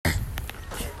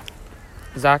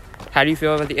Zach, how do you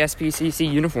feel about the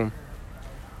SPCC uniform?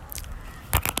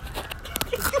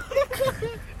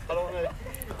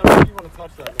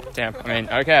 Damn, I mean,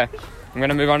 okay. I'm going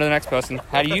to move on to the next person.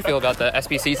 How do you feel about the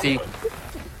SPCC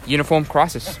uniform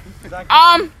crisis?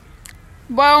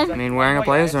 Well, I mean, wearing a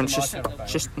blazer and it's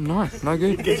just no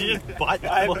good.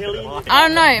 I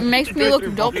don't know. It makes me look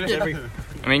adopted.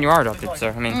 I mean, you are adopted, so,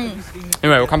 I mean...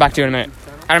 Anyway, we'll come back to you in a minute.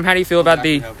 Adam, how do you feel about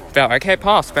the belt? Okay,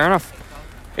 pass. Fair enough.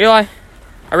 Eli,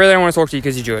 I really don't want to talk to you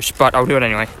because you're Jewish, but I'll do it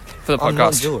anyway for the podcast. I'm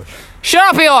not Jewish.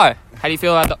 Shut up, Eli! How do you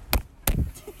feel about the...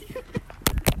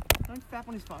 Don't fap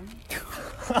on his phone.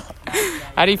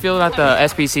 How do you feel about the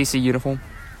SPCC uniform?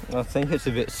 I think it's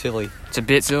a bit silly. It's a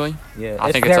bit silly? Yeah,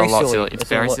 I think it's a lot silly. It's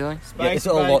very silly? Yeah, it's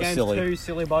a lot silly. 2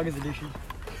 Silly Buggers edition.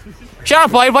 Shut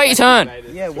up, Blade. Wait your turn.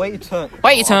 Yeah, wait your turn.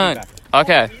 Wait your turn.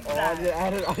 Okay.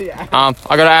 I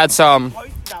gotta add some...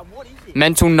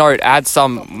 Mental note, add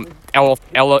some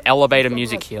elevator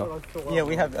music here. Yeah,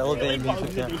 we have elevator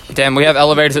music now. Damn, we have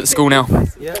elevators at school now.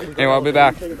 Yeah, Anyway, I'll be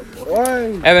back.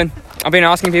 Evan, I've been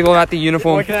asking people about the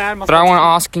uniform, but I want to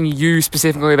ask you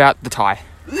specifically about the tie.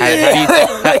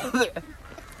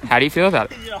 How do you feel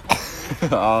about it?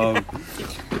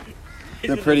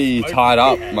 They're pretty tied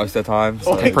up most of the time.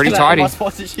 So. They're pretty tidy.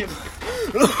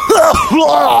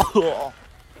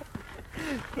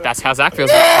 That's how Zach feels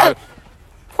about it.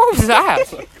 What was that?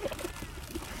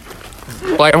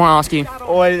 Blake, I want to ask you.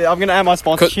 Oh, I'm going to add my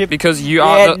sponsorship. Because you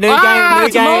are the... New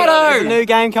game. tomato! There's a new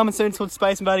game coming soon called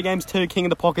Space Invader Games 2 King of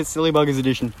the Pocket Silly Buggers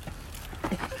edition.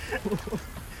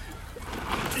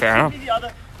 Fair enough.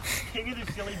 King of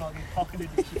the Silly Buggers Pocket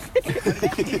edition.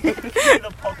 King of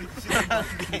the Pocket Silly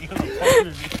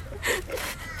Buggers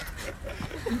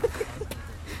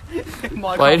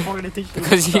Blade,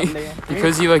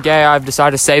 because you are gay, I've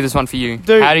decided to save this one for you.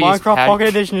 Dude, Minecraft Pocket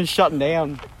Edition is shutting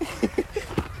down.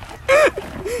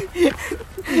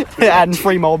 Adding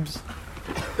free mobs.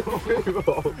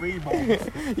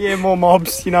 Yeah, more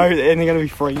mobs, you know, and they're going to be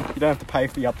free. You don't have to pay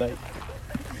for the update.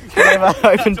 They have an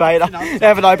open beta. They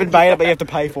have an open beta, but you have to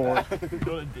pay for it.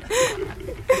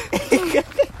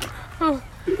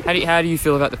 How do you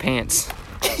feel about the pants?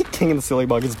 King of the Silly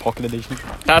Buggers Pocket Edition.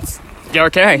 That's... Yeah,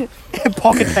 okay.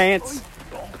 Pocket pants.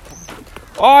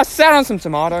 Oh, I sat on some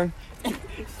tomato.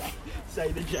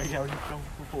 Say the Jack Harry film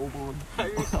for floorboard.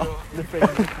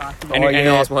 Any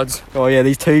last words? Oh yeah,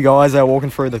 these two guys, they were walking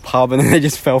through the pub and then they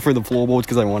just fell through the floorboards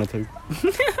because they wanted to.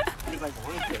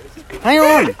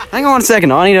 Hang on a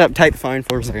second. I need to take the phone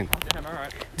for a second. Damn,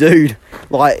 alright. Dude,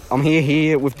 like, I'm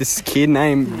here with this kid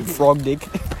named Frog Dick.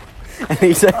 And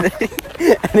he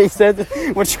said,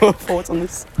 what's your thoughts on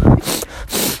this?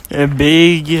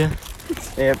 Big. Yep,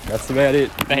 that's about it.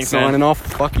 Thanks, Signing man. off.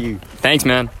 Fuck you. Thanks,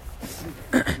 man.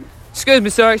 Excuse me,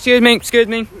 sir. Excuse me.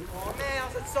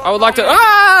 I would like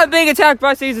to... being attacked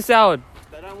by Caesar salad.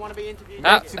 They don't want to be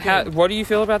interviewed. What do you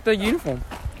feel about the uniform?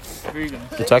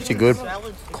 It's actually good.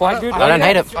 Quite good. I don't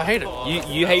hate it. I hate it.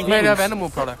 You hate It's made out of vegans. animal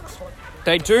products.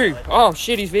 They do. Oh,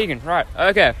 shit, he's vegan. Right,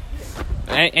 okay.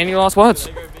 Any last words?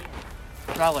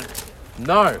 Salad.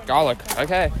 No. Garlic,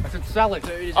 okay. I said salad.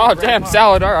 Oh, damn,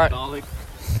 salad, alright.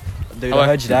 Dude, Hello. I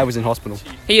heard your dad was in hospital.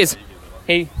 He has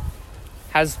He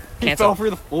cancer. fell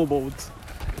through the floorboards.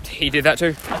 He did that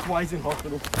too. That's why he's in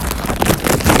hospital.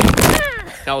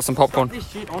 That was some popcorn. This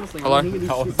shit, honestly. Hello?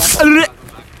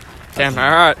 Damn, Damn,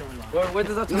 alright. Where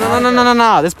does that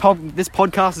No. This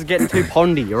podcast is getting too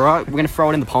pondy, alright? We're going to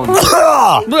throw it in the pond.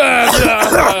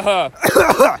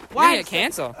 Why get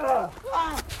cancer?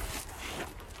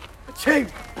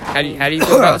 How do you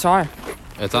feel about the tie?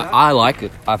 I like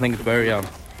it. I think it's very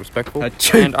respectful.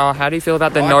 And how do you feel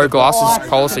about the no glasses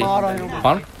policy?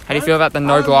 Pardon? How do you feel about the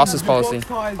no glasses policy?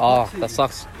 Oh, that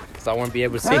sucks. Because I won't be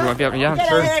able to see. You won't be able, yeah,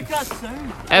 true.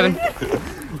 Evan,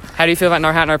 how do you feel about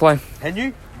no hat, no play? Can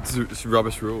you? It's a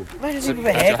rubbish rule.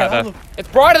 It's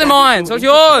brighter than mine, so it's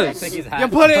yours. You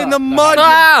put it in the mud.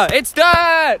 Ah, it's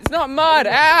dirt. It's not mud.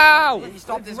 Ow. You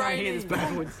stop this right here. This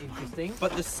backwards. Interesting.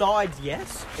 But the sides,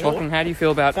 yes. Shocking. How do you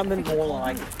feel about Something more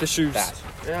like the shoes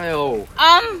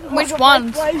Which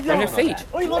ones? and your feet?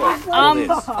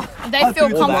 They feel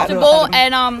comfortable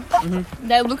and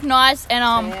they look nice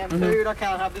and Dude, I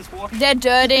can't have this watch. they're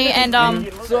dirty and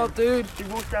What's up, dude?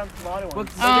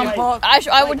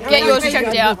 I would get yours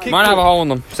checked out. Mine have a hole in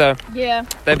them, so Yeah.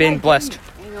 they've been blessed.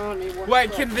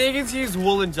 Wait, can vegans use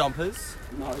woolen jumpers?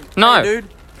 No, Dude,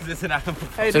 because it's an animal.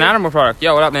 it's an animal product.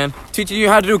 Yo, what up, man? Teaching you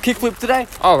how to do a kickflip today?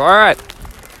 Oh, all right.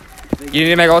 You need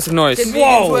to make lots of noise. Can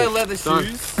vegans wear leather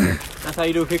shoes? That's how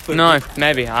you do a kickflip. No,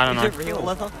 maybe. I don't know. Real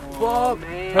leather?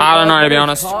 I don't know, to be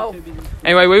honest.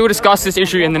 Anyway, we will discuss this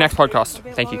issue in the next podcast.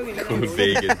 Thank you.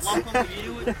 Vegans.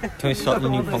 Can we start the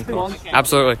new podcast?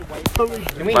 Absolutely.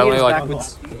 Can we By the hear way, this like-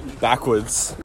 backwards? Backwards.